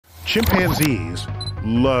Chimpanzees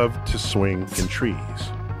love to swing in trees.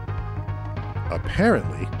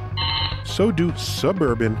 Apparently, so do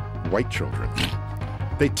suburban white children.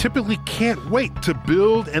 They typically can't wait to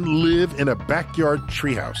build and live in a backyard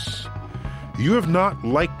treehouse. You have not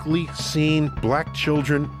likely seen black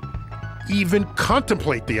children even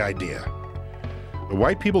contemplate the idea. The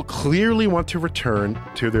white people clearly want to return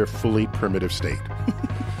to their fully primitive state.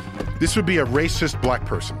 This would be a racist black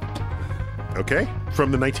person, okay,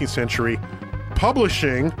 from the 19th century,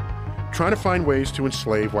 publishing, trying to find ways to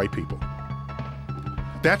enslave white people.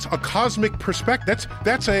 That's a cosmic perspective.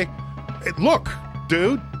 Look,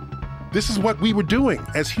 dude, this is what we were doing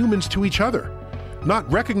as humans to each other, not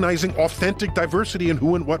recognizing authentic diversity in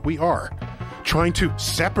who and what we are, trying to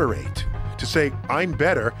separate, to say, I'm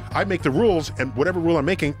better, I make the rules, and whatever rule I'm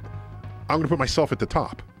making, I'm going to put myself at the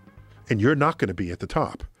top. And you're not going to be at the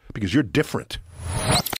top because you're different.